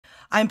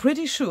I'm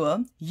pretty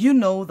sure you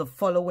know the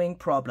following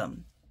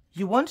problem.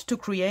 You want to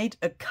create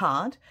a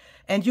card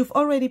and you've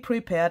already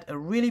prepared a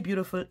really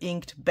beautiful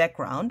inked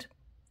background.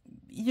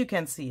 You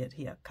can see it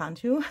here,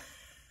 can't you?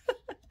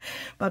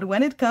 But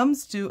when it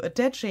comes to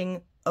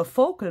attaching a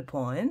focal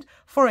point,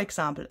 for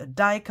example, a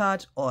die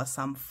cut or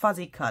some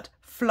fuzzy cut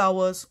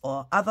flowers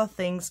or other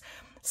things,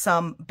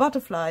 some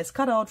butterflies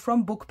cut out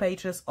from book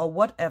pages or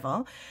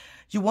whatever,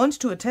 you want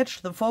to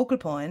attach the focal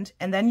point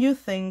and then you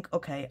think,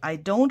 okay, I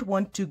don't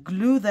want to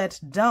glue that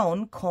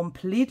down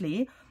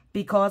completely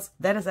because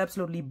that is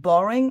absolutely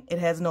boring. It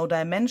has no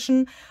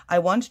dimension. I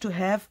want to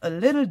have a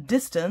little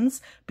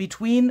distance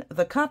between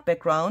the card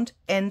background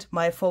and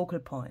my focal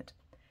point.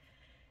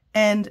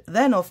 And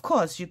then, of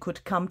course, you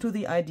could come to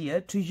the idea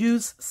to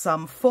use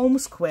some foam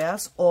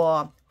squares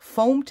or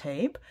foam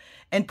tape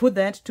and put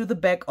that to the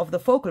back of the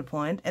focal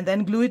point and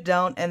then glue it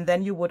down, and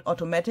then you would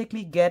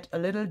automatically get a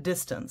little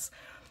distance.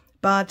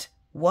 But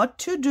what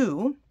to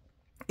do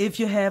if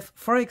you have,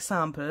 for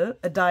example,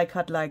 a die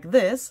cut like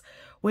this,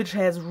 which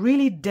has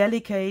really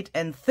delicate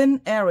and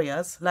thin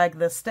areas like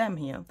the stem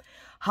here?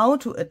 How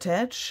to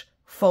attach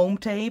foam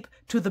tape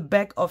to the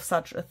back of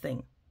such a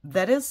thing?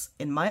 That is,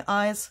 in my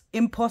eyes,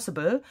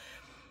 impossible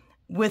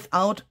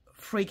without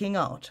freaking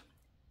out.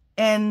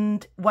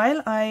 And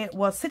while I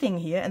was sitting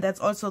here, and that's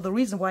also the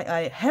reason why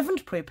I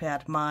haven't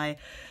prepared my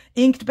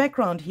inked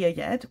background here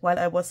yet, while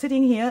I was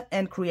sitting here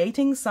and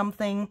creating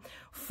something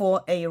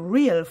for a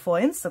reel for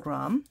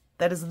Instagram,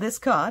 that is this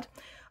card,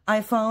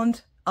 I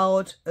found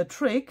out a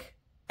trick,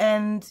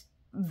 and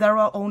there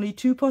are only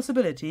two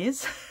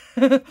possibilities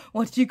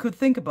what you could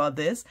think about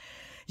this.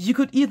 You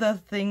could either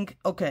think,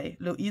 okay,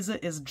 Louise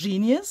is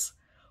genius,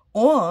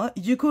 or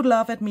you could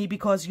laugh at me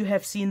because you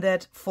have seen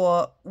that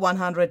for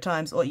 100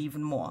 times or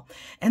even more.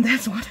 And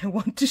that's what I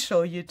want to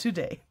show you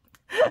today.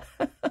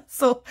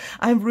 So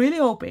I'm really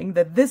hoping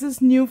that this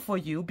is new for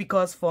you,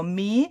 because for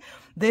me,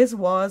 this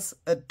was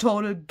a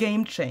total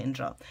game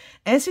changer.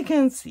 As you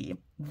can see,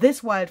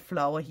 this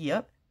wildflower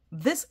here,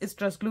 this is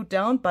just glued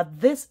down, but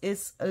this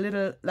is a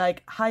little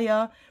like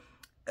higher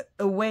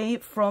away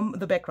from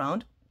the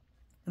background.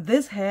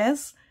 This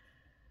has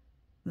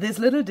this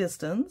little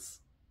distance.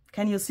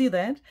 Can you see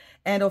that?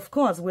 And of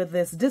course, with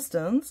this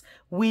distance,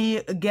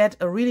 we get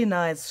a really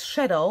nice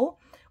shadow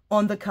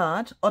on the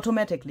card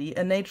automatically,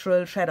 a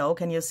natural shadow.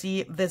 Can you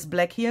see this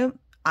black here?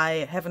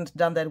 I haven't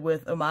done that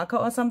with a marker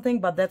or something,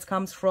 but that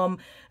comes from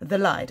the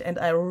light. And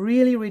I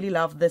really, really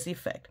love this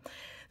effect.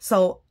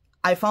 So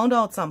I found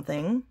out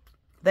something,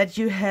 that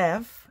you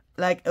have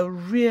like a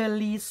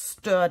really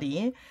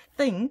sturdy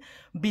thing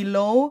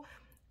below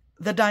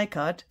the die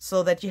cut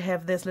so that you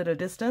have this little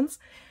distance.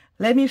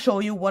 Let me show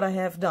you what I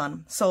have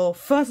done. So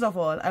first of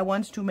all, I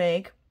want to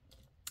make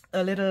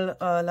a little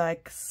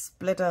like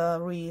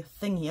splattery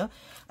thing here.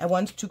 I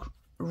want to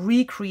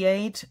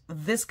recreate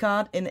this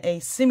card in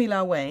a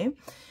similar way.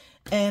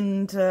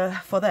 And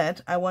for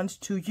that, I want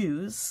to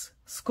use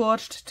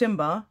scorched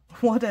timber.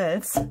 What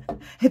else?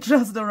 It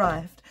just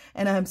arrived.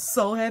 And I'm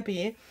so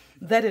happy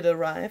that it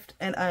arrived.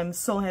 And I'm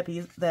so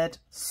happy that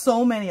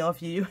so many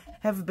of you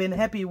have been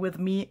happy with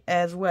me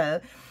as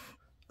well.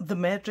 The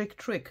magic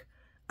trick.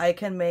 I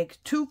can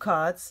make 2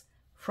 cards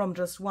from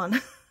just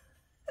one.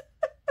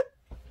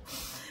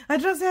 I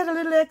just had a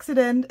little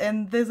accident,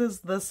 and this is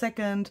the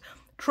second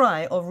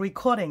try of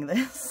recording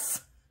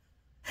this.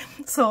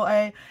 So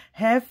I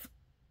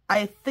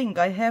think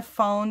I have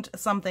found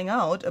something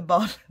out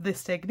about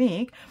this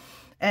technique,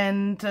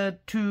 and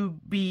to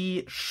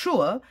be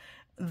sure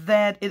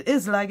that it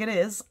is like it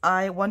is,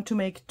 I want to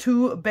make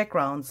 2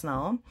 backgrounds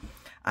now.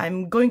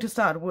 I'm going to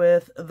start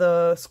with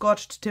the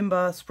scorched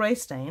timber spray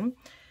stain.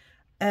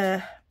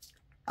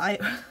 I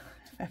have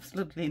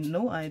absolutely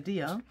no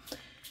idea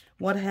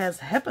what has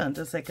happened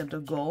a second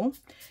ago,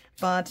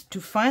 but to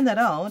find that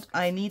out,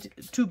 I need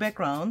 2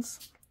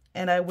 backgrounds,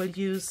 and I will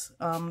use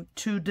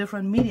 2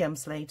 different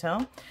mediums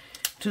later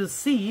to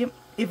see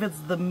if it's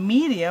the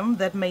medium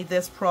that made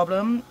this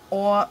problem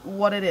or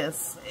what it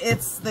is.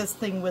 It's this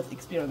thing with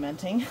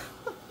experimenting.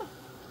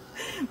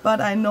 But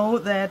I know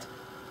that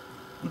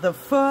the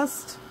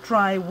first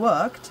try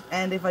worked,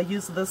 and if I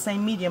use the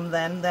same medium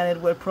then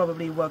it will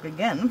probably work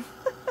again.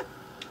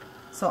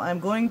 So I'm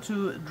going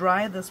to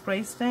dry the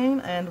spray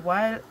stain, and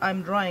while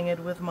I'm drying it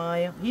with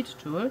my heat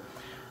tool,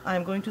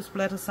 I'm going to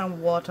splatter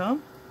some water.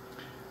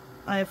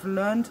 I've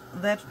learned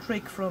that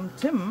trick from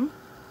Tim.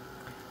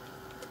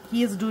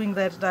 He is doing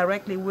that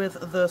directly with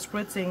the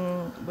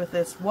spritzing with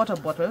this water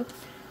bottle,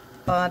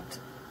 but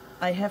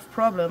I have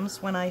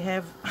problems when I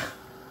have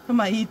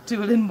my heat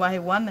tool in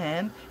one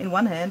hand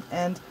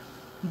and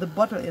the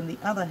bottle in the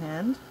other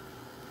hand.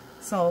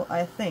 So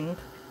I think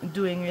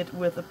doing it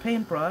with a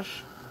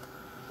paintbrush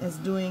is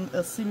doing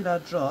a similar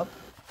job.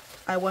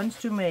 I want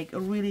to make a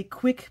really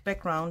quick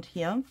background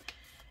here,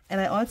 and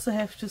I also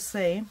have to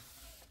say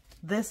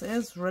this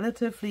is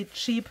relatively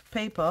cheap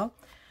paper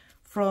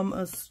from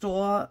a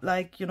store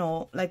like, you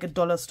know, like a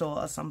dollar store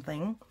or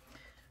something,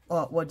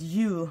 or what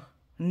you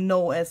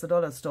know as a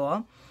dollar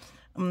store.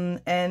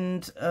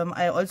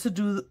 I also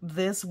do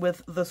this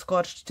with the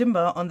scorched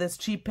timber on this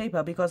cheap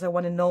paper because I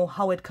want to know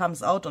how it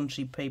comes out on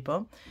cheap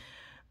paper.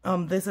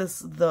 This is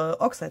the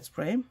oxide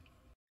spray.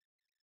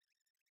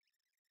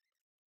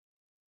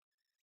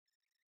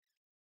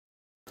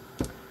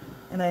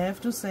 And I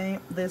have to say,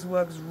 this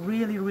works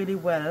really, really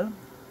well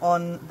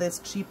on this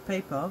cheap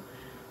paper.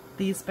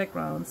 These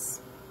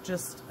backgrounds,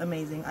 just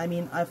amazing. I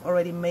mean, I've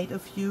already made a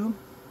few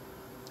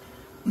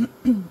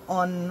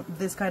on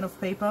this kind of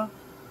paper,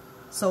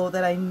 so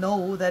that I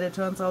know that it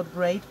turns out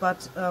great,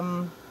 but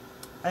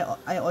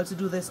I also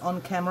do this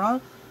on camera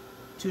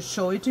to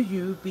show it to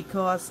you,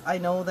 because I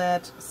know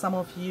that some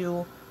of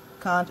you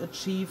can't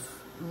achieve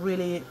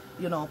really,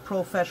 you know,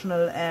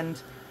 professional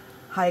and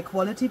high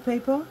quality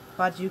paper,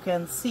 but you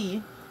can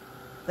see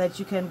that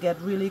you can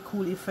get really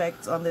cool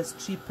effects on this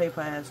cheap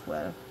paper as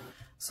well.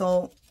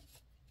 So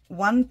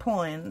one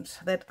point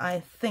that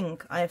I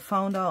think I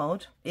found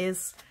out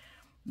is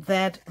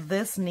that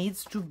this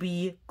needs to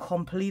be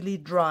completely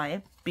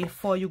dry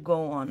before you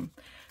go on.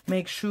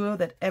 Make sure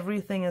that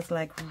everything is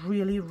like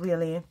really,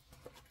 really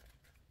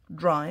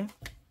dry.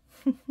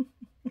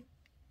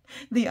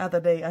 The other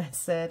day I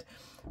said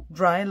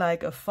dry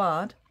like a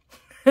fart.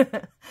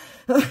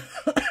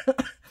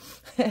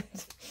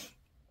 And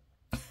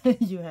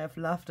you have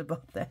laughed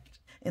about that.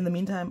 In the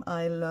meantime,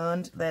 I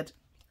learned that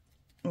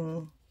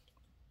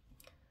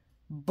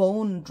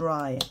bone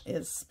dry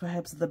is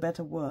perhaps the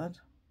better word.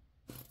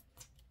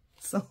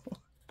 So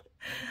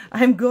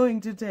I'm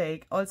going to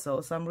take also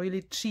some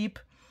really cheap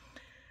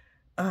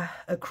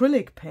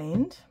acrylic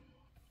paint,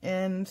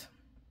 and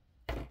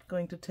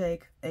going to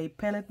take a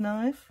palette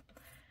knife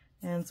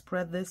and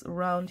spread this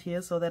around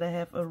here so that I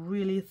have a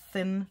really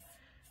thin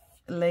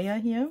layer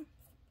here,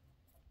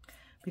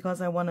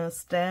 because I want to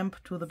stamp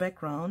to the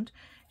background.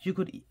 You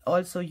could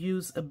also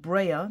use a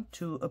brayer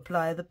to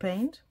apply the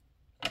paint.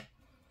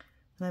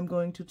 And I'm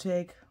going to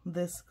take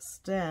this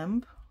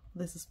stamp.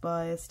 This is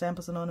by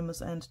Stampers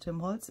Anonymous and Tim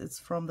Holtz. It's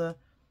from the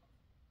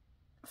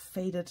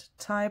Faded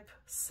Type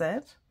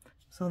set.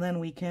 So then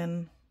we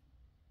can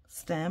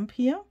stamp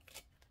here.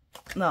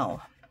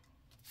 Now,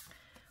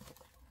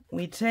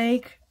 we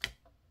take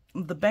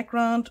the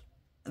background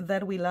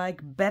that we like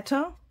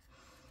better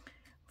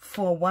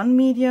for one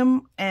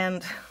medium,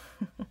 and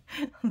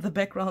the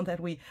background that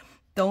we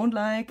don't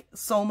like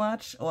so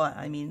much, or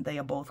I mean, they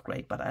are both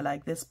great, but I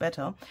like this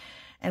better.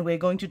 And we're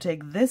going to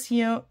take this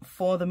here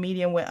for the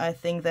medium where I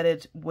think that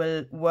it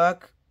will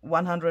work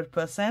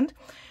 100%.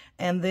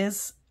 And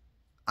this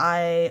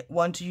I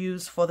want to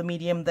use for the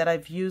medium that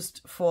I've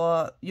used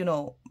for, you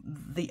know,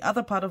 the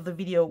other part of the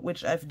video,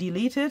 which I've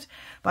deleted.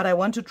 But I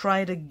want to try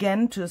it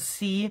again to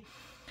see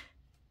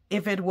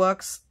if it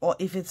works or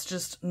if it's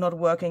just not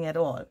working at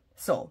all.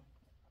 So,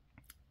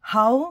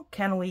 how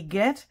can we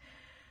get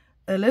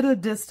a little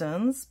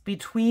distance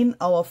between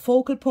our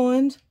focal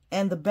point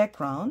and the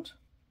background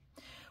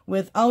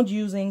without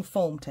using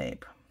foam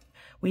tape?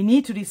 We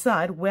need to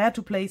decide where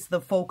to place the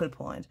focal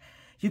point.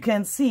 You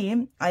can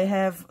see I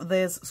have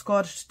this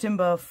scorched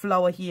timber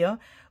flower here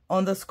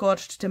on the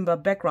scorched timber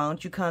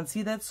background. You can't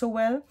see that so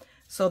well.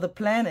 So the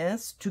plan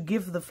is to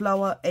give the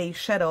flower a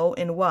shadow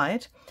in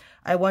white.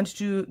 I want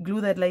to glue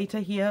that later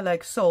here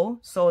like so,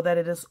 so that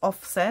it is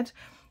offset.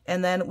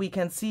 And then we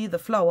can see the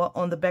flower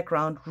on the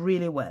background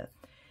really well.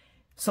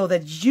 So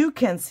that you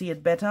can see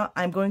it better,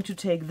 I'm going to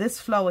take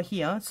this flower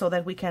here so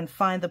that we can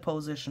find the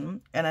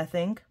position. And I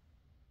think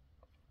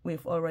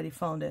we've already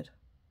found it.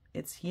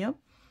 It's here.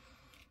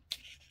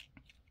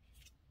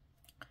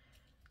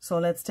 So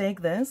let's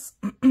take this.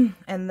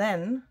 And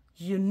then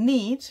you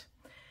need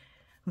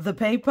the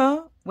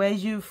paper where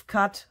you've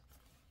cut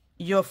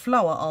your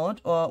flower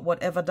out, or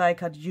whatever die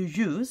cut you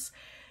use.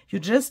 You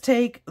just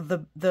take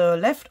the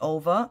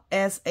leftover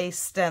as a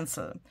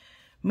stencil,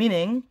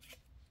 meaning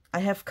I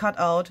have cut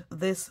out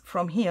this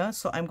from here,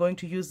 so I'm going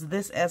to use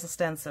this as a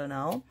stencil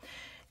now.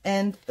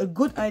 And a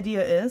good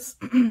idea is,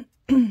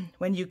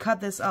 when you cut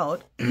this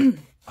out, oh,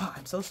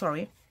 I'm so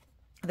sorry,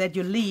 that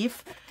you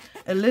leave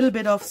a little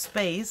bit of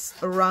space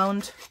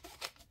around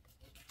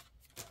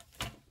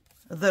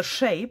the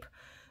shape,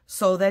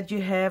 so that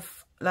you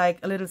have like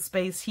a little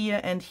space here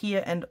and,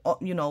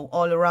 you know,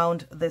 all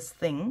around this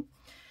thing.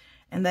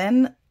 And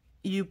then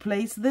you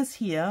place this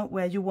here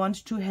where you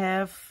want to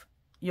have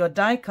your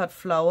die cut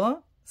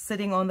flower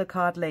sitting on the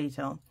card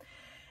later.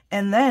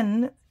 And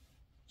then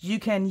you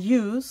can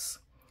use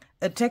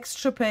a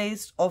texture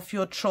paste of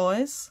your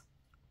choice,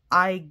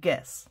 I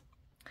guess.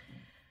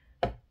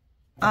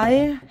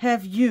 I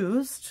have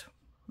used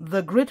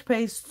the grit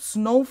paste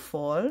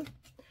Snowfall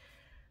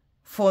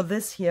for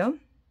this here,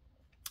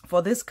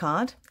 for this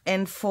card,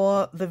 and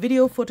for the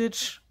video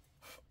footage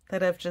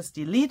that I've just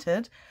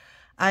deleted,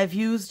 I've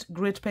used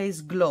Grit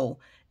Paste Glow.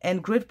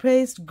 And Grit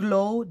Paste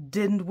Glow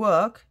didn't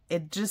work.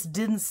 It just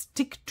didn't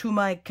stick to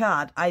my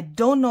card. I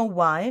don't know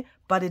why,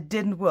 but it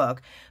didn't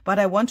work. But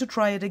I want to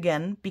try it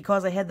again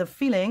because I had the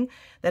feeling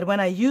that when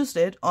I used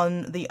it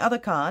on the other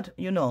card,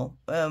 you know,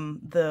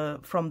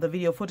 from the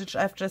video footage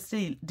I've just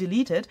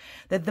deleted,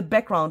 that the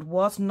background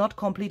was not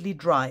completely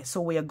dry. So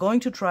we are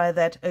going to try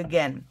that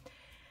again.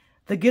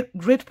 The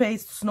grid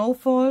paste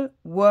snowfall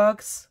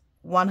works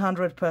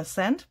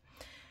 100%.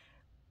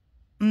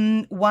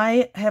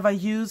 Why have I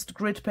used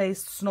grid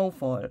paste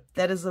snowfall?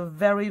 That is a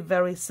very,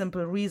 very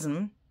simple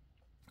reason.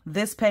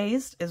 This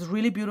paste is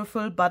really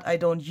beautiful, but I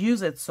don't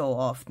use it so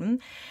often.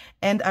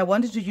 And I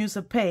wanted to use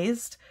a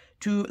paste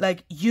to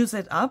like use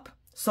it up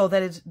so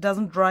that it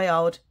doesn't dry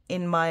out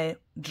in my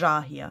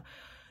jar here.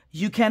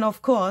 You can,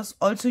 of course,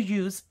 also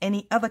use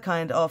any other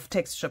kind of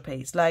texture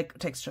paste, like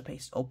texture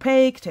paste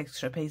opaque,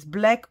 texture paste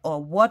black,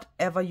 or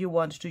whatever you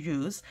want to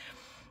use.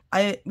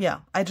 I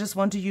just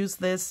want to use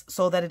this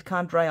so that it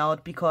can't dry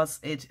out because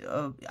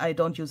I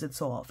don't use it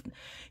so often.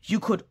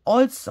 You could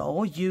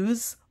also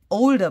use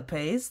older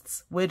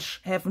pastes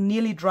which have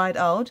nearly dried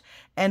out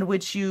and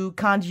which you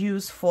can't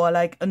use for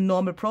like a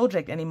normal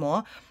project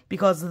anymore,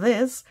 because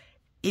this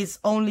is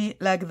only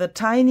like the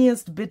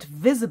tiniest bit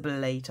visible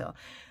later.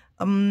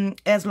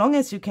 As long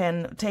as you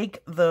can take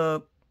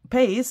the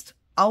paste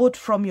out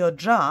from your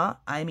jar,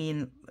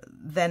 when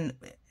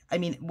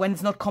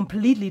it's not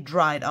completely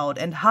dried out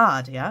and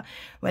hard, yeah,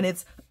 when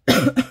it's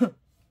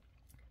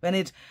when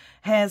it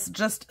has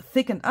just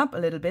thickened up a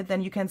little bit,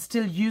 then you can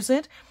still use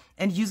it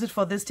and use it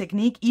for this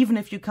technique, even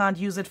if you can't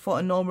use it for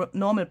a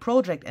normal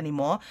project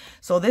anymore.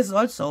 So this is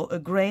also a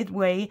great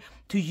way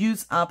to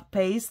use up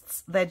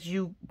pastes that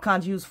you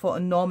can't use for a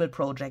normal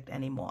project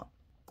anymore.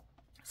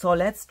 So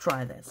let's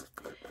try this.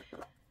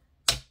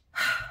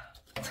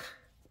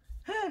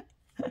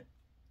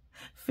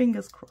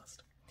 Fingers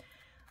crossed.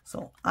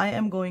 So I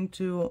am going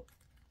to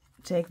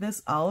take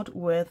this out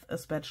with a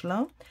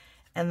spatula,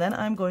 and then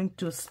I'm going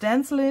to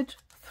stencil it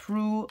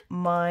through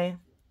my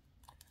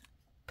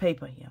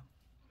paper here.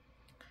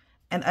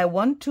 And I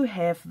want to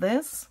have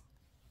this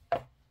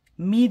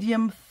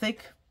medium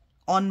thick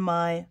on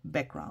my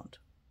background.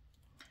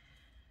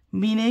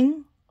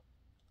 Meaning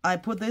I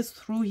put this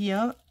through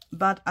here,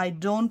 but I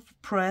don't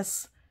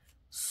press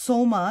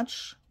so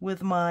much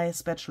with my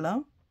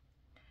spatula,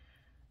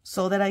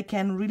 so that I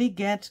can really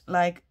get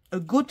like a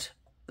good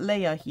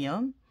layer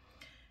here.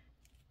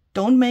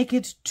 Don't make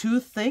it too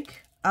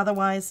thick,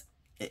 otherwise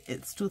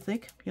it's too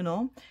thick, you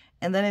know,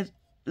 and then it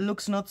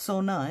looks not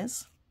so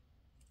nice.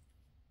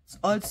 It's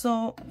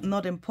also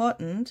not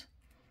important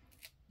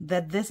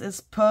that this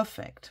is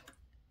perfect.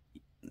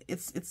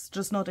 It's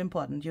just not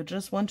important. You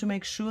just want to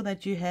make sure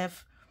that you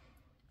have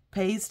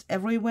paste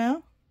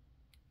everywhere,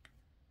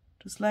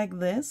 just like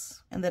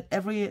this, and that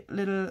every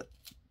little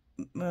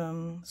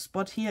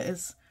spot here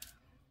is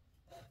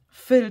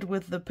filled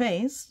with the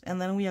paste.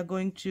 And then we are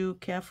going to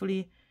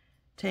carefully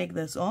take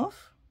this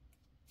off.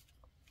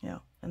 Yeah,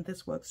 and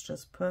this works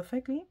just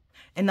perfectly.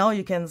 And now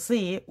you can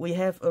see we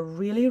have a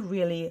really,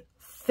 really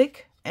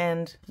thick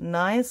and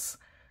nice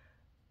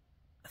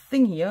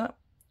thing here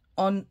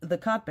on the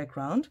card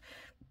background.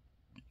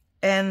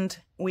 And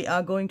we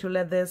are going to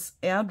let this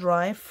air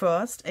dry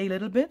first a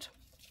little bit.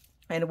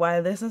 And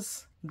while this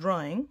is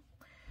drying,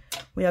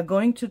 we are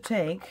going to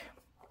take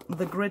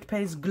the grid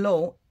paste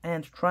glow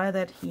and try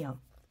that here.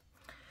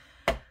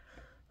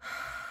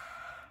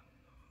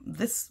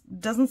 This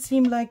doesn't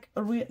seem like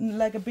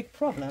a big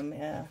problem,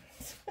 yeah.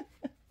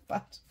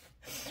 But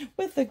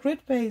with the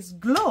grid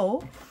paste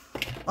glow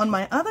on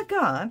my other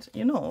card,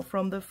 you know,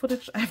 from the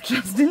footage I've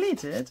just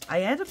deleted, I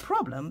had a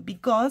problem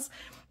because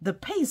the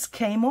paste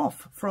came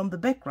off from the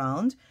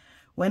background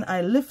when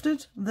I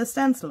lifted the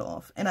stencil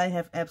off, and I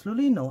have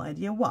absolutely no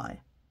idea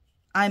why.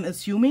 I'm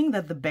assuming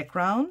that the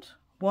background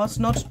was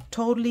not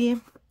totally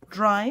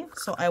dry,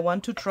 so I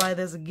want to try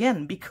this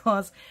again,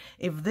 because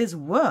if this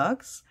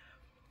works,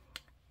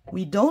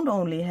 we don't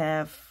only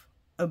have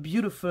a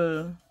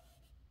beautiful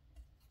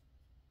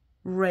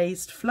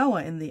raised flower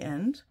in the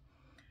end,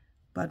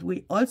 but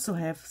we also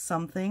have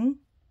something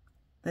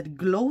that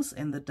glows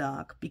in the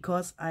dark,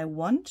 because I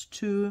want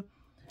to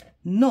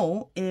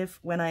know if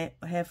when I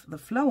have the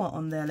flower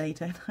on there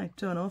later and I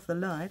turn off the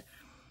light,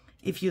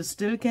 if you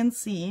still can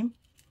see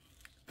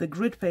the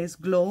grid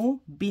paste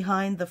glow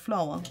behind the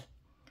flower.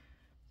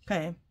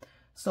 Okay,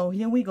 so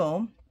here we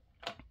go.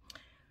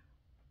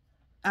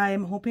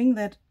 I'm hoping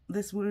that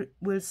this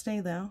will stay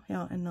there.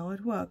 Yeah, and now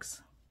it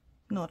works.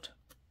 Not.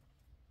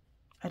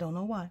 I don't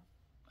know why.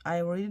 I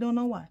really don't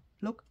know why.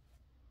 Look.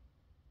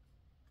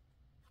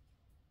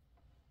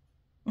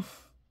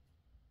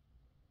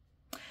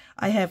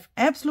 I have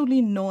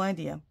absolutely no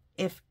idea.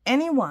 If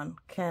anyone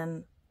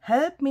can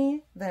help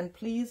me, then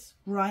please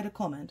write a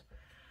comment.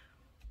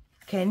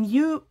 Can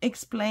you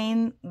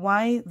explain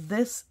why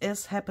this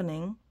is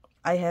happening?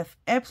 I have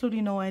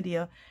absolutely no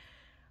idea.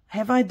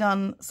 Have I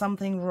done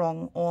something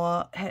wrong,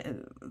 or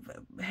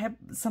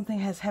something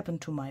has happened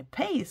to my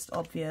paste,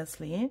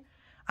 obviously?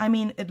 I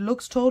mean, it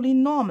looks totally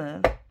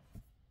normal.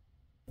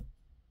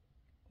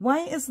 Why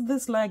is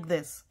this like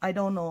this? I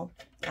don't know.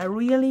 I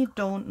really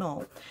don't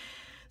know.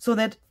 So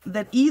that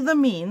either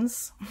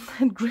means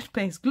that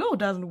grid-based glue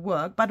doesn't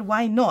work, but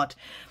why not?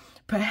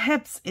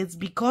 Perhaps it's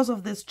because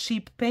of this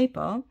cheap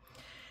paper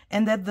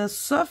and that the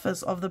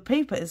surface of the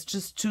paper is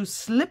just too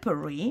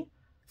slippery.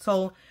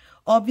 So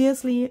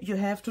obviously you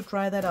have to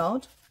try that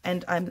out.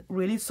 And I'm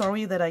really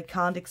sorry that I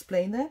can't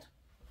explain that,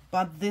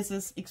 but this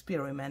is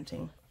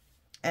experimenting.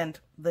 And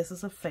this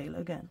is a fail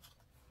again.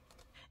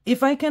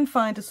 If I can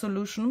find a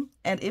solution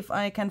and if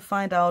I can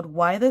find out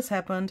why this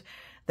happened,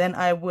 then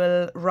I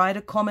will write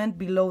a comment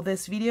below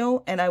this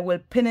video and I will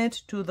pin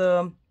it to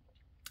the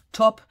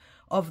top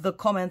of the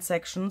comment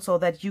section so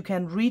that you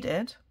can read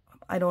it.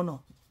 I don't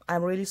know.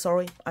 I'm really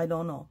sorry. I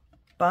don't know.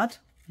 But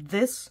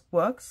this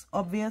works,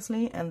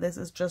 obviously, and this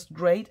is just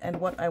great and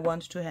what I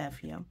want to have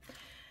here.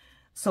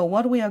 So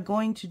what we are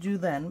going to do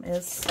then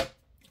is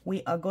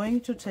we are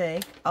going to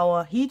take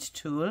our heat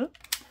tool.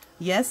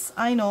 Yes,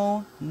 I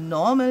know,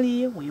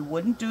 normally we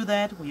wouldn't do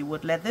that. We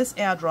would let this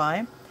air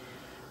dry.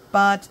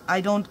 But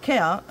I don't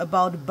care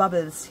about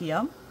bubbles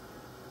here.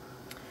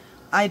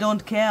 I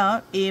don't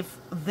care if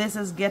this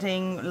is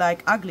getting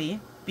like ugly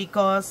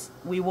because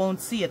we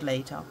won't see it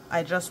later.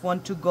 I just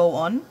want to go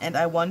on and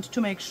I want to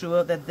make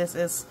sure that this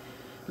is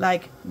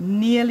like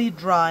nearly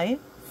dry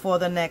for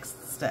the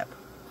next step.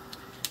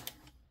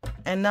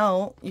 And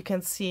now you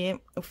can see,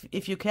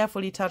 if you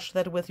carefully touch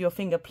that with your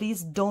finger,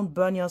 please don't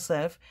burn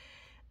yourself,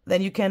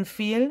 then you can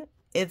feel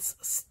it's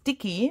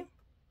sticky,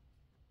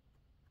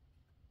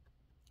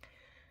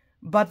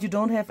 but you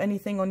don't have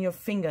anything on your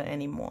finger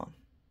anymore.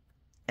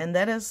 And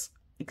that is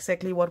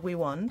exactly what we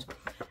want.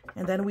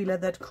 And then we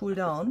let that cool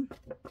down.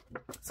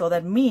 So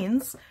that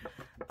means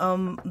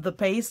the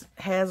paste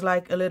has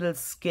like a little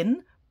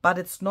skin, but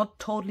it's not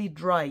totally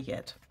dry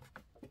yet.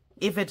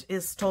 If it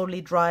is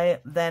totally dry,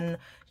 then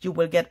you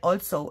will get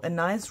also a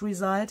nice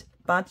result,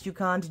 but you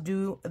can't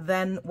do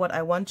then what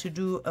I want to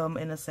do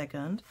in a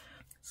second.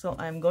 So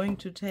I'm going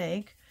to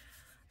take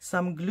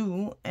some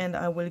glue and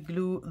I will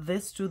glue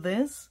this to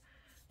this,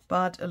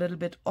 but a little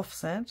bit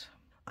offset.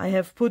 I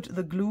have put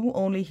the glue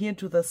only here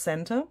to the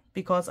center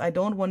because I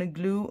don't want to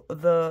glue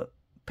the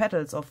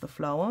petals of the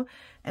flower,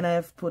 and I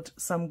have put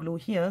some glue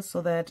here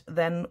so that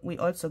then we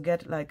also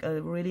get like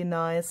a really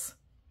nice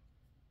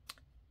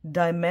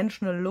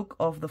dimensional look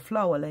of the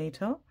flower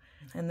later.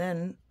 And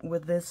then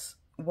with this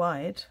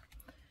white,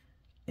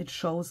 it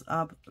shows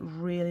up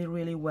really,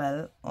 really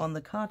well on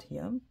the card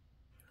here.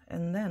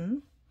 And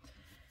then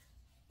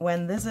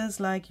when this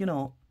is like, you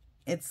know,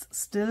 it's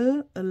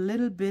still a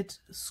little bit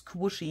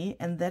squishy,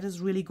 and that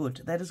is really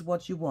good. That is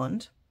what you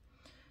want.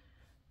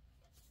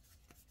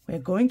 We're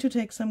going to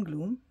take some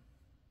glue,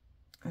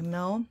 and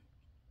now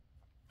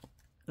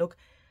look,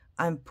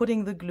 I'm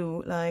putting the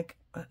glue like,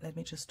 let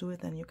me just do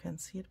it, then you can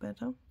see it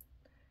better.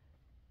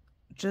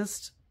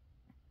 Just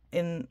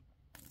in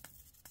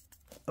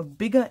a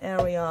bigger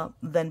area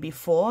than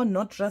before,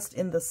 not just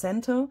in the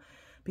center,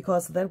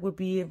 because that would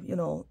be, you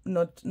know,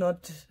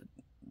 not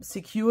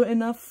secure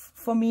enough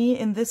for me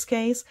in this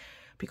case,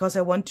 because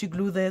I want to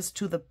glue this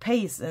to the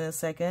paste in a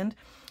second,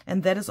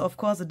 and that is of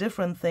course a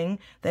different thing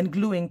than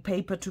gluing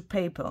paper to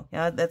paper.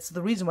 Yeah, that's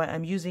the reason why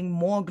I'm using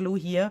more glue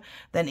here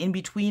than in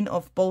between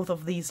of both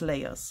of these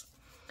layers.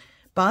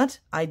 But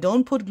I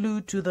don't put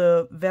glue to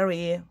the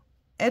very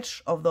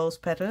edge of those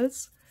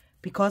petals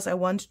because I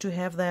want to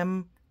have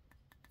them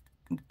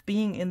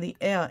being in the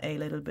air a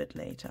little bit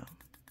later.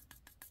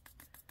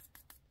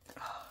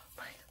 Oh,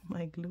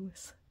 my glue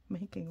is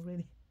making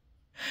really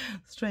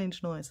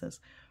strange noises.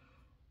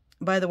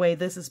 By the way,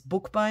 this is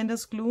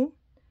bookbinder's glue.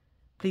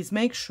 Please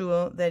make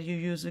sure that you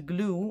use a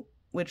glue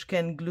which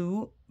can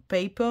glue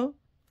paper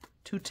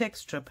to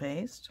texture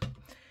paste.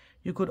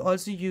 You could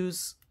also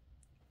use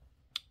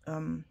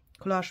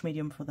collage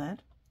medium for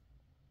that.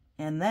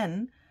 And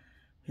then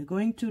we're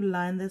going to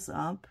line this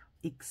up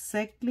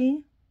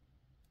exactly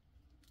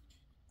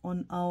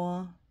on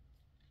our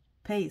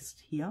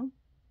paste here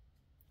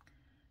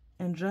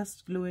and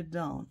just glue it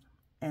down.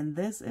 And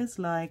this is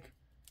like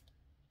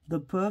the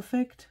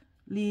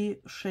perfectly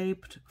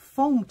shaped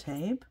foam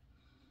tape,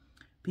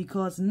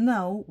 because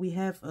now we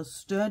have a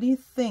sturdy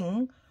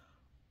thing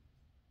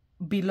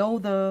below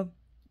the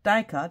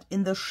die cut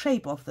in the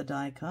shape of the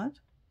die cut,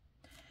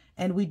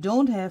 and we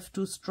don't have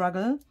to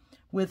struggle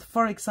with,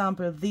 for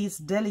example, these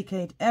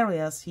delicate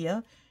areas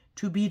here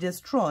to be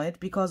destroyed,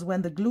 because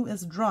when the glue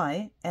is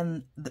dry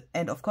and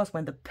of course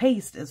when the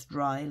paste is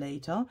dry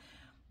later,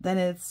 then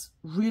it's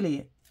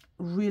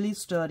really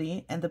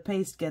sturdy and the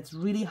paste gets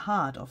really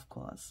hard, of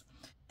course.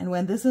 And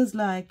when this is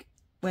like,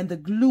 when the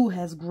glue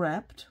has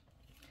grabbed,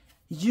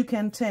 you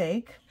can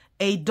take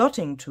a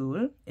dotting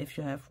tool, if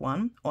you have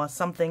one, or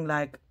something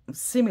like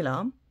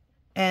similar.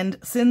 And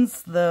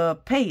since the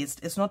paste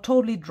is not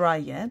totally dry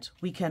yet,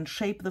 we can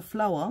shape the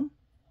flower.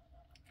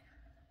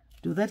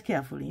 Do that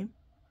carefully.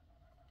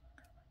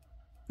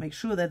 Make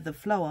sure that the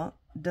flower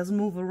doesn't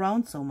move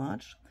around so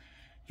much.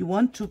 You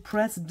want to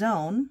press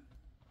down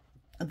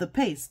the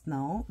paste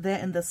now, there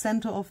in the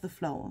center of the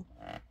flower.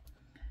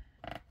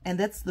 And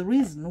that's the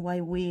reason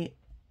why we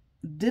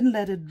didn't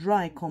let it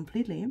dry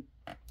completely.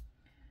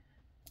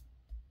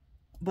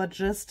 but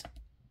just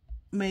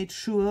made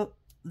sure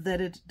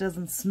that it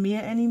doesn't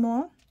smear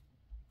anymore,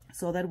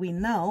 so that we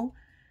now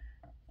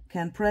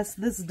can press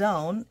this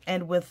down,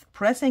 and with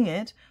pressing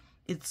it,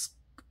 it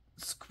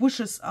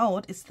squishes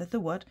out. Is that the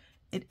word?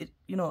 It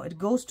you know, it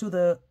goes to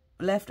the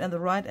left and the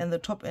right and the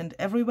top and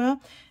everywhere,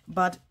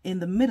 but in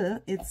the middle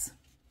it's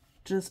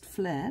just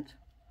flat.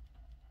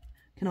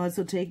 You can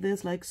also take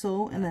this like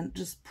so and then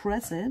just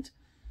press it,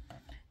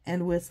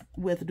 and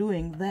with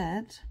doing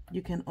that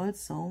you can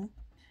also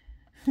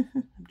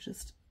I'm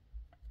just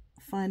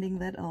finding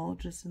that out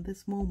just in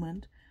this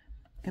moment,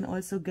 you can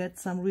also get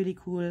some really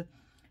cool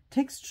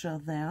texture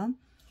there.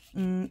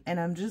 And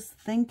I'm just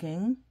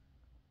thinking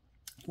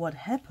what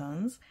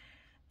happens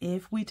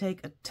if we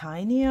take a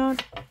tinier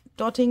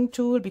dotting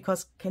tool,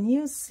 because can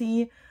you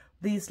see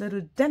these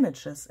little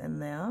damages in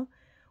there?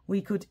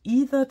 We could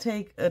either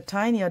take a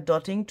tinier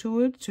dotting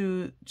tool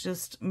to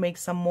just make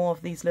some more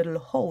of these little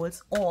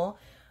holes, or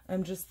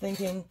I'm just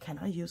thinking, can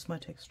I use my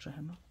texture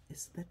hammer?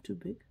 Is that too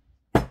big?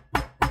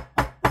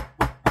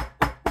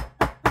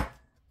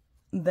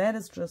 That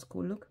is just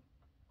cool, look.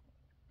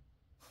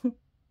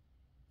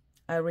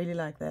 I really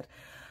like that.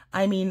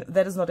 I mean,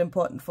 that is not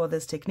important for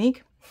this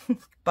technique,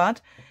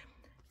 but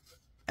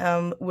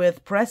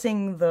with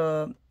pressing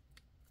the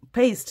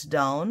paste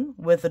down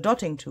with the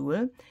dotting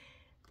tool,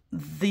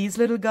 these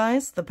little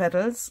guys, the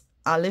petals,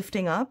 are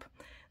lifting up.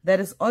 That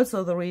is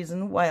also the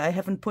reason why I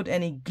haven't put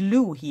any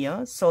glue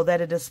here, so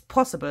that it is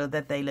possible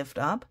that they lift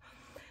up.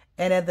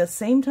 And at the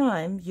same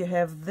time, you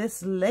have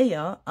this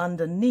layer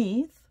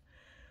underneath,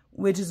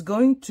 which is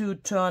going to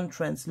turn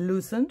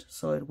translucent,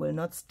 so it will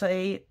not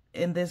stay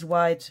in this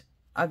white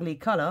ugly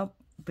color,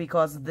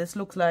 because this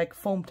looks like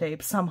foam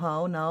tape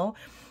somehow now.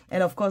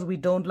 And of course we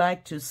don't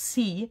like to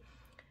see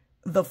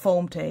the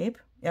foam tape.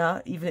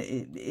 Yeah,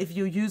 even if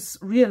you use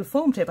real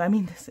foam tape, I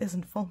mean, this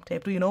isn't foam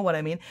tape, do you know what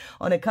I mean?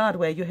 On a card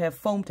where you have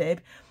foam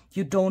tape,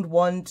 you don't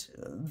want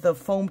the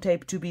foam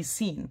tape to be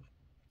seen.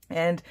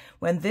 And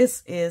when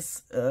this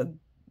is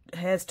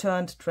has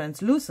turned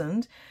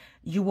translucent,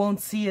 you won't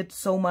see it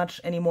so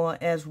much anymore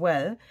as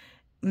well.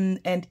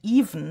 And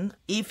even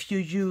if you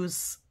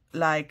use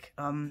like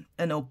an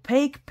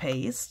opaque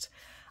paste,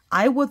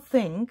 I would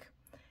think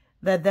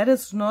that that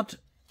is not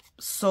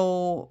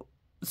so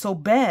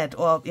bad,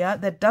 or yeah,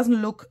 that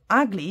doesn't look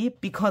ugly,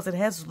 because it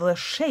has the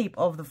shape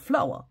of the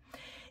flower.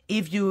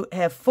 If you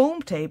have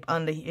foam tape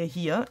under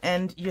here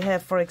and you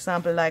have, for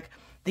example, like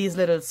these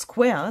little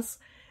squares,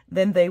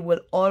 then they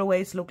will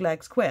always look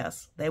like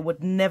squares. They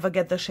would never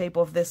get the shape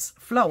of this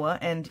flower,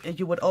 and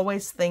you would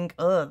always think,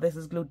 oh, this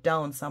is glued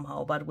down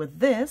somehow. But with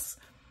this,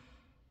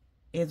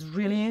 it's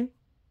really,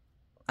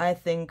 I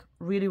think,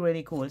 really,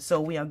 really cool.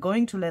 So we are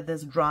going to let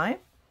this dry,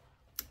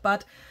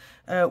 but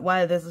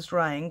while this is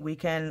drying, we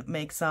can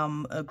make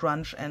some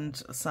grunge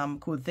and some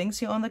cool things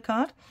here on the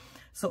card.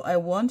 So I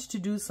want to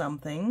do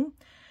something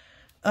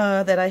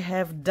that I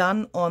have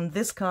done on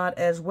this card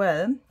as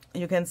well.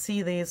 You can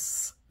see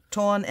these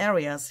torn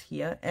areas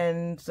here,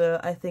 and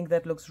I think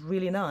that looks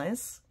really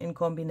nice in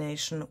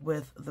combination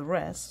with the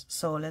rest.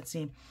 So let's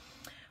see,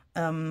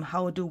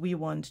 how do we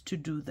want to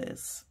do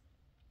this?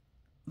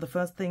 The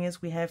first thing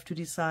is we have to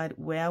decide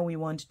where we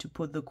want to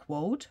put the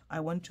quote. I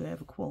want to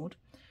have a quote,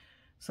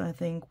 so I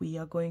think we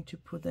are going to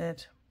put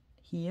that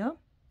here.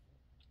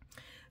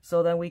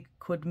 So then we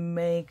could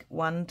make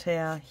one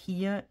tear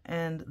here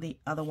and the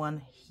other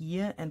one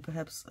here, and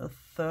perhaps a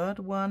third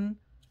one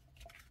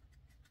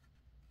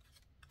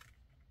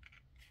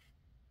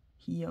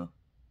here.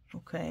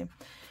 Okay,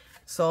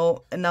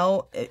 so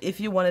now if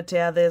you want to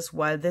tear this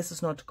while this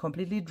is not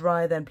completely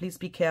dry, then please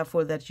be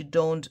careful that you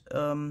don't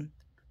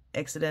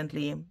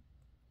accidentally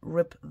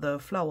rip the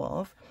flower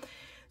off.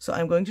 So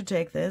I'm going to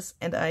take this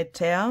and I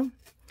tear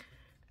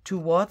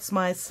towards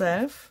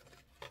myself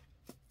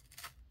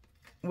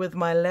with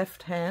my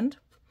left hand.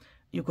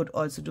 You could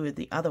also do it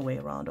the other way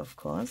around, of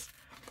course,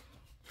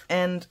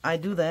 and I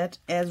do that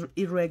as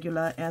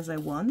irregular as I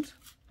want,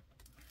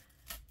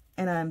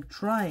 and I'm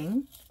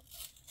trying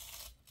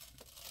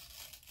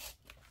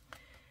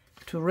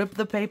to rip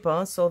the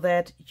paper so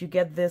that you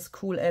get this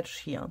cool edge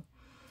here.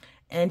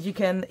 And you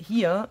can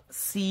here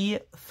see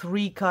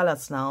 3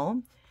 colors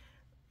now.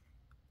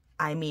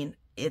 I mean,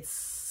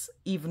 it's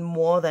even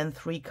more than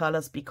 3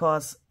 colors,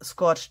 because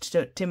scorched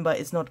timber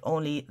is not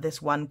only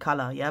this one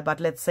color, yeah,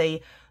 but let's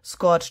say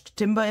scorched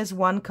timber is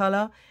one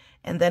color,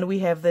 and then we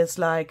have this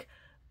like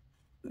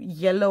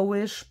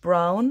yellowish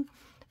brown,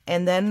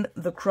 and then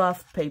the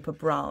craft paper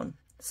brown.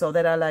 So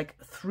that are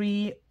like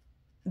 3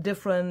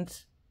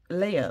 different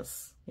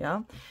layers,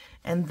 yeah,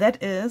 and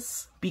that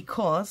is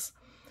because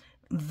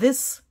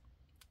this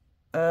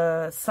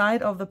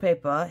side of the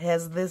paper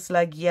has this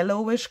like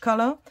yellowish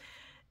color,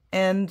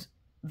 and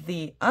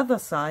the other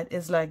side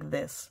is like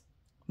this,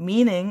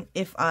 meaning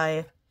if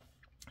I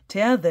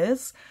tear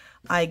this,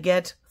 I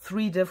get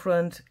 3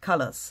 different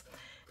colors.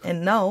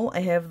 And now I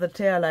have the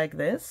tear like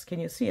this. Can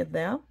you see it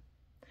there?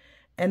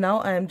 And now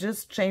I am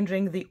just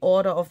changing the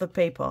order of the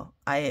paper.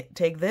 I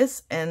take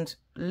this and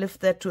lift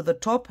that to the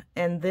top,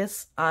 and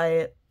this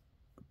I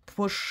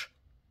push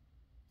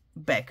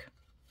back,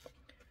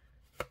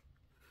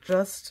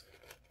 just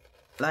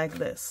like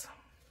this,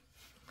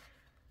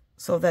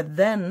 so that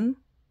then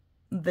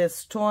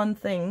this torn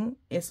thing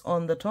is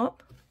on the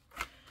top.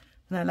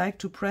 And I like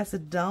to press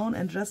it down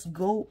and just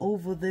go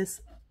over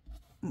this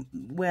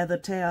where the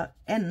tear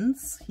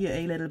ends here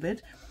a little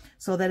bit,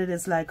 so that it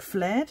is like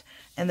flat,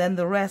 and then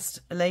the rest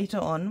later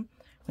on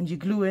when you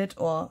glue it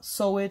or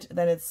sew it,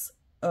 then it's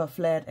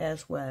flat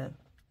as well.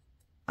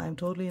 I'm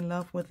totally in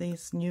love with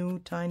these new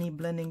tiny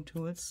blending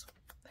tools.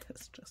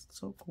 It's just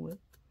so cool.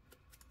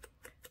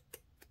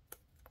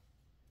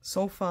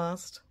 So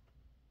fast.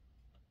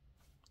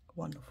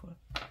 Wonderful.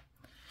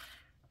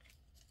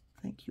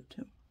 Thank you,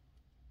 Tim.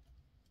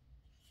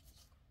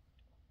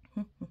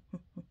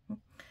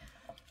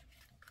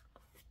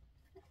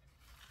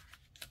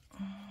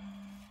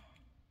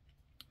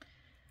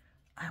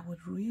 I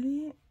would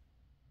really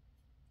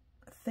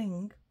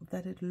think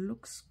that it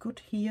looks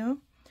good here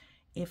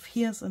if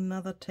here's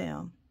another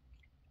tear.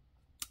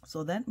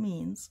 So that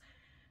means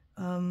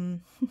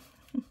no.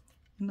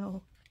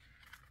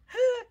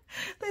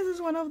 This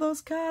is one of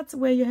those cards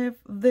where you have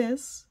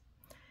this.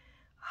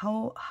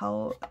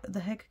 How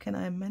the heck can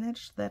I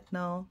manage that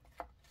now?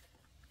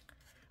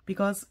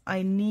 Because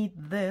I need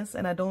this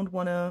and I don't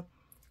want to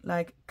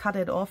like cut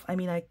it off. I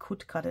mean, I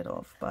could cut it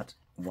off, but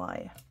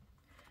why?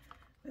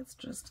 Let's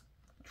just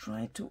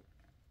try to...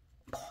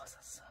 Oh,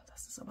 das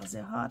ist aber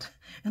sehr hart.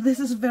 And this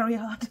is very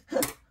hard.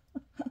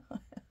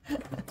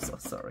 I'm so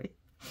sorry.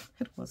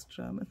 It was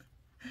German.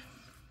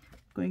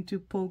 Going to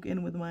poke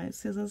in with my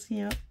scissors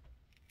here.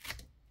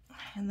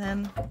 And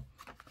then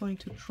going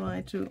to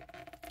try to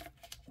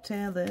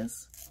tear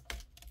this.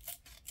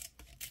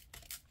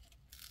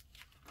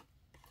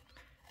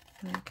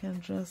 And I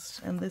can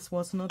just... And this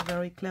was not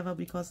very clever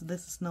because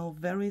this is now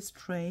very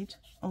straight.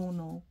 Oh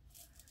no.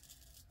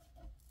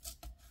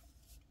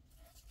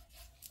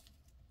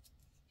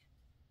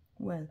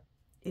 Well,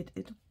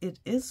 it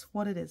is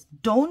what it is.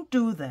 Don't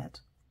do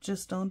that.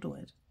 Just don't do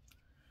it.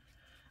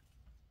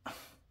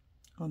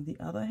 On the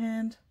other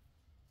hand,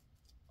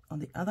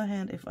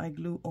 if I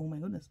glue, oh my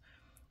goodness,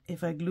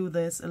 if I glue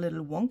this a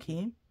little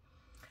wonky,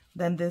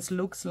 then this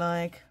looks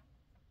like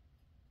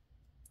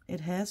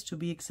it has to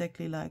be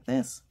exactly like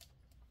this.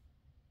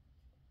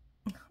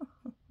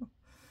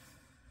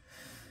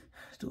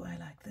 Do I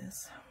like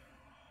this?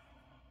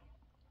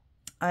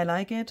 I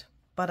like it,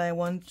 but I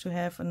want to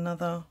have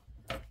another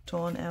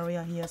torn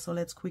area here, so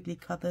let's quickly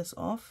cut this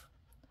off.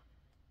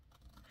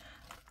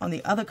 On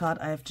the other card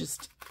I have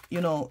just,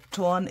 you know,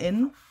 torn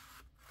in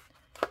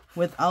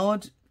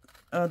without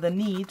the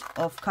need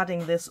of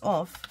cutting this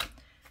off,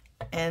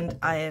 and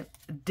I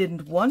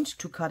didn't want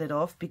to cut it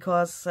off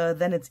because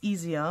then it's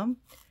easier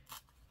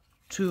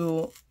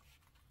to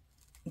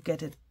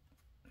get it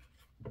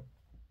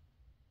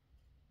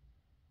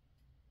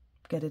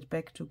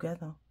back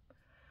together.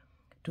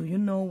 Do you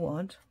know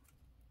what?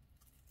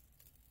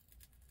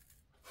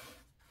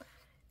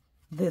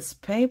 This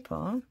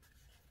paper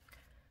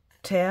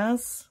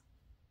tears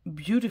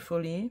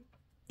beautifully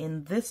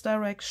in this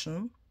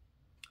direction,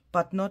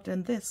 but not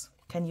in this.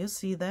 Can you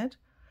see that?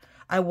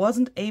 I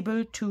wasn't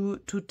able to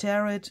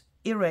tear it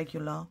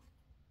irregular.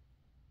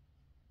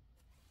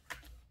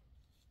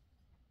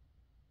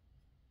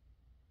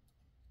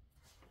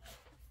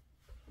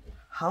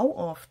 How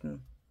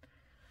often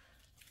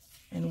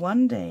in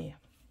one day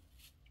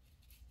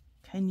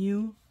can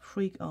you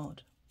freak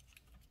out?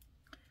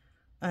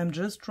 I'm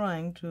just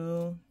trying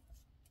to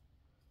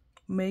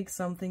make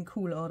something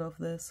cool out of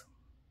this.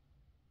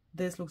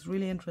 This looks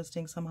really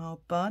interesting somehow,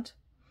 but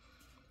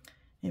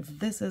if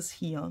this is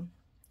here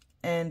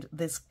and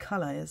this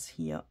color is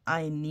here,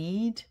 I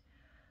need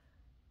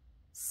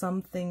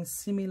something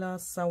similar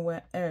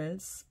somewhere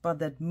else, but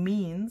that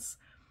means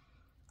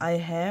I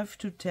have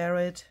to tear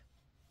it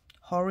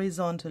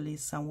horizontally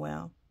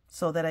somewhere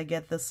so that I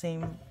get the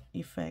same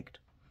effect.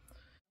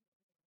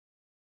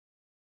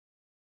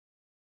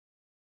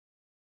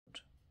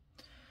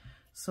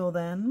 So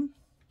then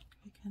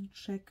we can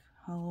check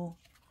how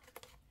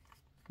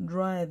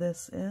dry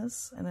this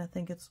is, and I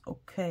think it's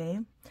okay.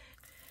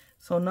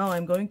 So now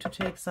I'm going to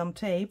take some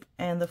tape,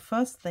 and the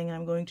first thing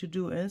I'm going to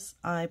do is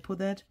I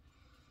put it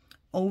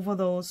over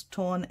those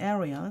torn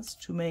areas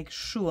to make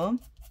sure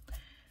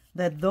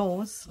that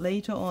those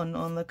later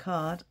on the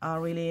card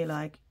are really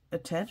like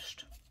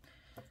attached,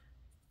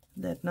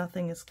 that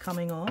nothing is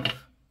coming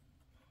off.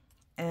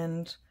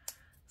 And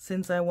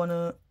since I want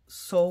to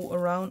sew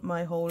around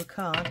my whole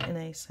card in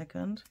a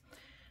second,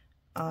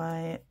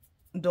 I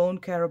don't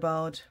care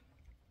about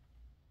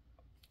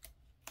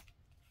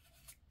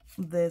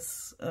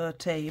this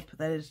tape,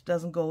 that it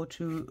doesn't go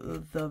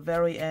to the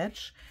very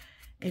edge.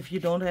 If you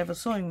don't have a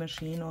sewing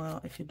machine, or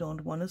if you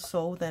don't want to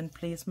sew, then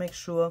please make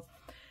sure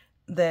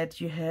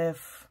that you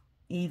have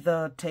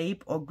either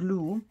tape or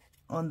glue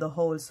on the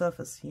whole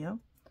surface here.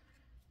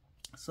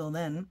 So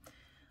then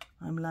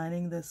I'm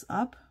lining this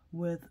up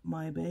with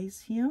my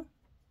base here.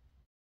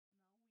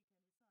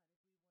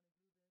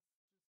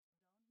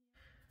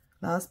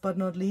 Last but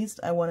not least,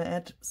 I want to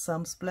add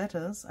some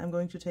splatters. I'm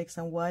going to take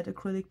some white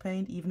acrylic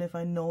paint, even if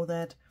I know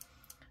that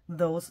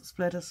those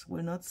splatters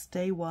will not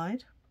stay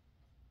white.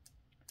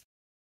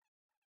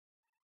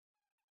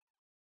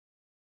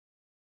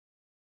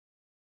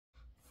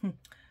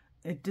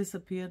 It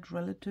disappeared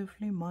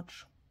relatively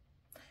much.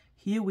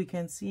 Here we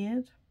can see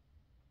it.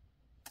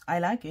 I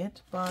like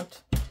it,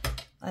 but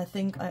I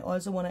think I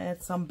also want to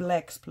add some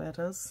black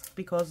splatters,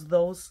 because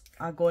those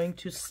are going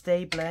to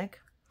stay black.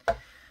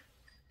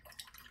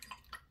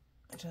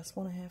 I just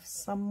want to have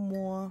some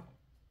more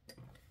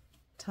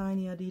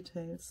tinier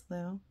details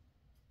there.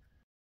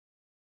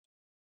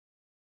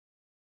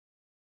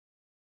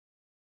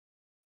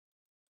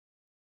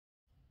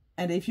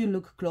 And if you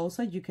look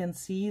closer, you can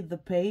see the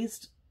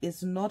paste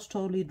is not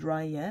totally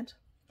dry yet,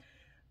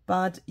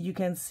 but you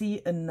can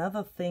see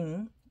another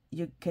thing.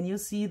 Can you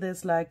see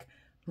this like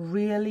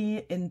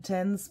really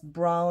intense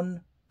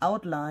brown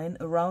outline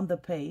around the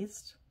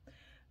paste?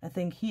 I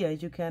think here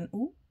you can,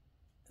 ooh,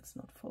 it's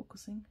not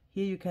focusing.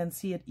 Here you can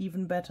see it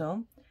even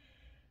better.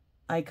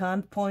 I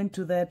can't point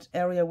to that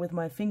area with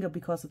my finger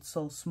because it's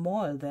so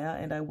small there,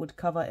 and I would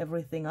cover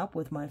everything up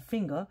with my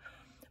finger.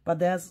 But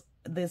there's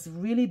this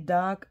really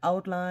dark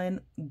outline,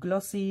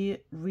 glossy,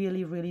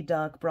 really, really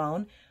dark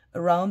brown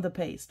around the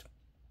paste.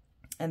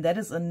 And that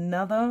is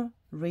another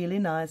really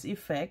nice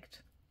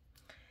effect,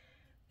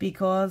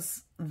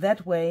 because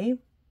that way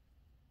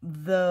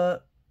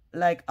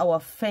our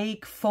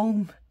fake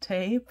foam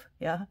tape,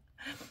 yeah,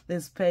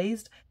 this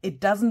paste, it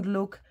doesn't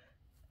look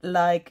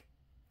like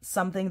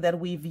something that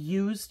we've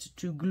used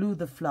to glue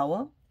the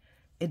flower.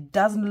 It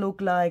doesn't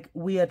look like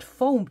weird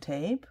foam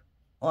tape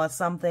or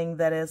something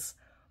that is,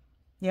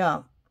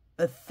 yeah,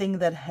 a thing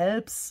that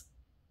helps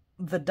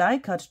the die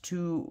cut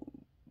to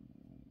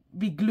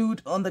be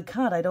glued on the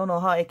card. I don't know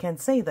how I can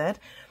say that,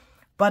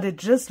 but it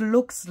just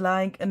looks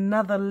like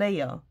another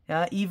layer,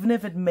 yeah, even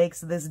if it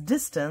makes this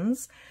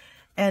distance.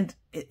 And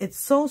it's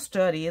so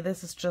sturdy.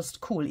 This is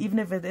just cool. Even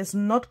if it is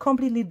not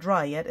completely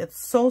dry yet, it's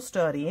so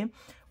sturdy,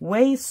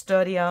 way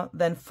sturdier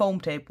than foam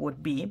tape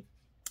would be.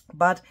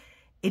 But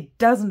it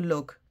doesn't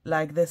look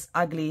like this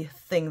ugly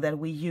thing that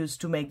we use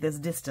to make this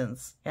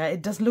distance. Yeah,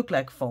 it does look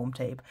like foam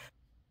tape.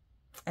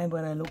 And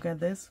when I look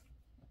at this,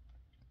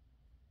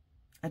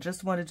 I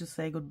just wanted to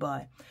say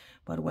goodbye.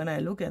 But when I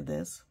look at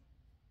this,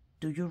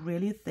 do you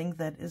really think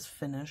that is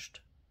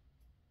finished?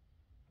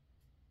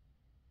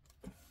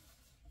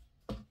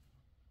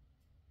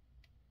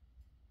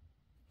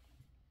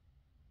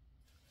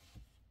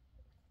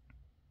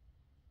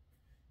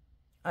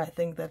 I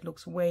think that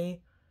looks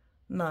way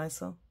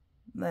nicer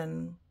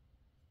than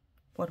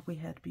what we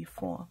had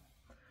before.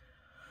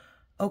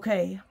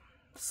 Okay,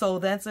 so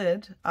that's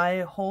it. I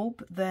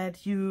hope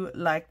that you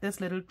like this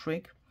little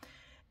trick,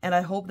 and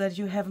I hope that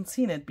you haven't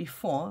seen it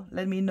before.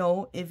 Let me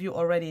know if you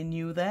already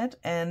knew that,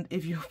 and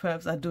if you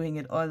perhaps are doing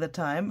it all the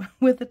time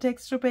with the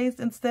texture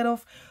paste instead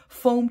of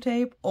foam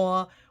tape,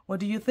 or what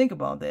do you think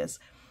about this?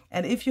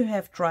 And if you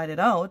have tried it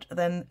out,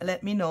 then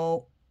let me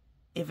know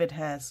if it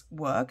has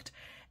worked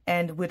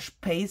and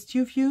which paste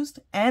you've used.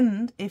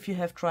 And if you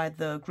have tried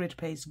the grit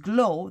paste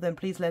glow, then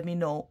please let me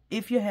know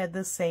if you had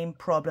the same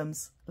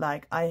problems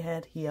like I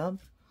had here,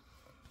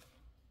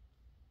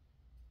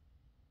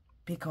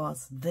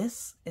 because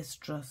this is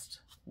just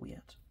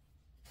weird.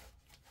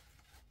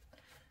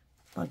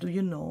 But do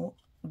you know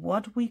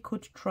what we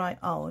could try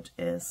out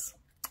is,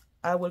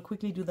 I will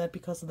quickly do that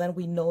because then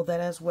we know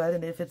that as well,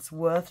 and if it's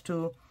worth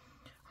to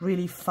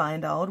really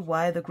find out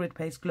why the grit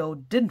paste glow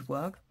didn't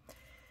work.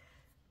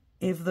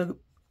 If the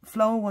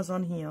flower was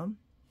on here,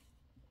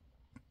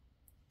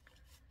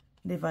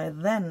 and if I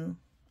then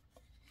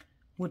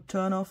would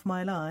turn off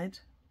my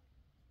light,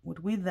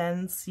 would we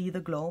then see the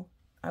glow?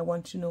 I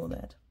want to know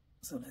that.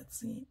 So let's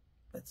see.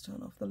 Let's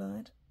turn off the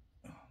light.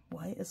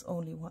 Why is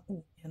only one?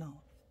 Oh, you know.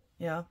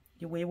 Yeah,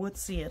 we would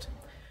see it.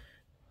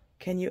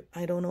 Can you?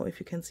 I don't know if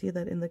you can see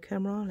that in the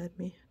camera. Let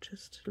me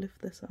just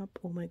lift this up.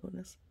 Oh my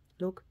goodness.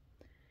 Look.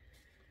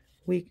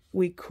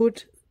 We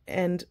could,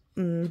 and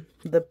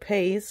the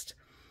paste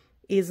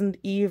isn't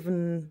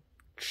even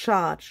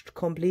charged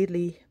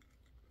completely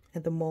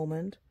at the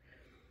moment,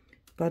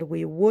 but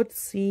we would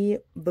see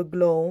the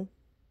glow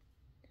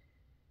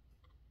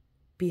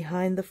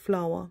behind the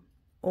flower.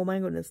 Oh my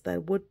goodness,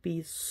 that would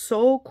be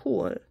so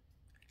cool.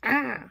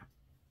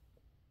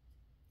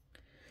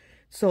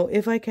 So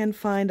if I can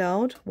find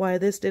out why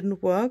this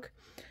didn't work,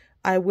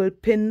 I will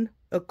pin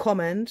a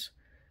comment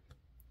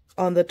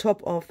on the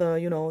top of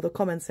the, the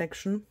comment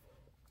section,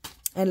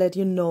 and let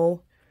you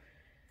know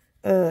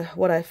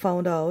what I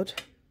found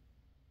out.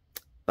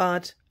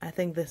 But I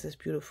think this is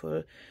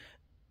beautiful,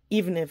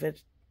 even if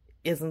it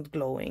isn't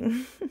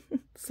glowing.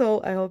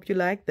 So I hope you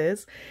like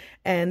this,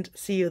 and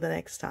see you the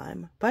next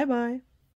time. Bye bye.